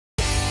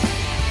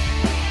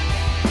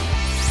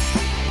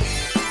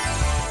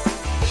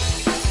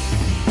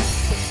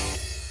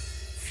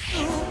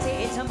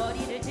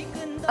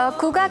A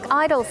국악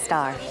idol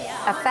star,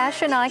 a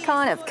fashion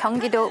icon of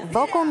Gyeonggi-do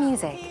vocal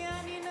music,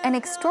 an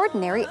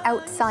extraordinary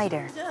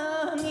outsider.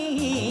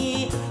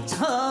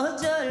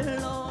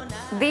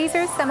 These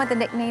are some of the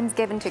nicknames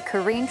given to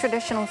Korean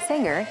traditional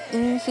singer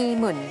Lee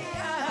Hee-moon.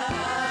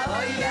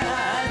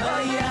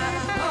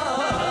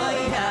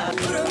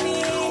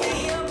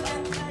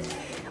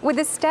 With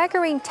his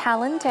staggering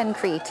talent and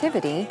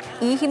creativity,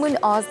 Lee Hee-moon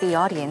awes the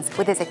audience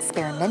with his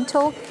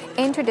experimental,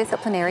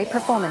 interdisciplinary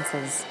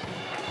performances.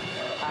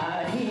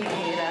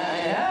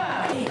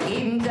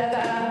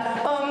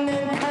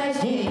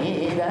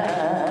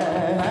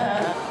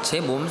 제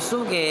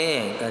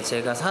몸속에 그러니까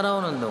제가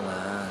살아오는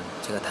동안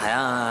제가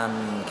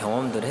다양한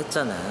경험들을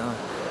했잖아요.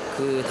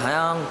 그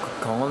다양한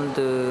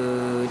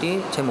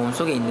경험들이 제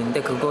몸속에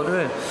있는데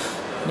그거를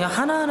그냥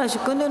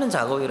하나하나씩 꺼내는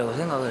작업이라고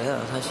생각을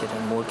해요.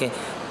 사실은 뭐 이렇게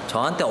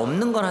저한테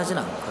없는 건 하진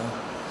않고요.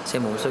 제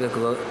몸속에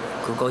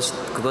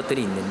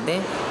그것들이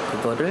있는데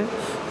그거를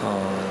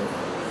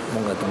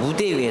뭔가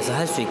무대 위에서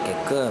할 수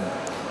있게끔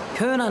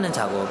표현하는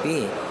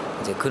작업이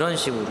이제 그런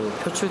식으로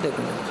표출되고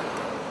있는 것 같아요.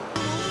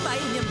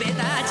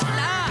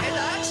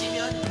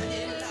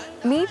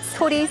 Meet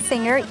Soori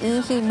singer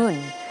Lee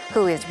Hee-moon,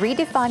 who is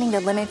redefining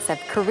the limits of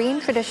Korean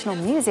traditional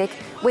music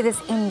with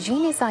his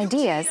ingenious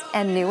ideas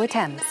and new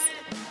attempts.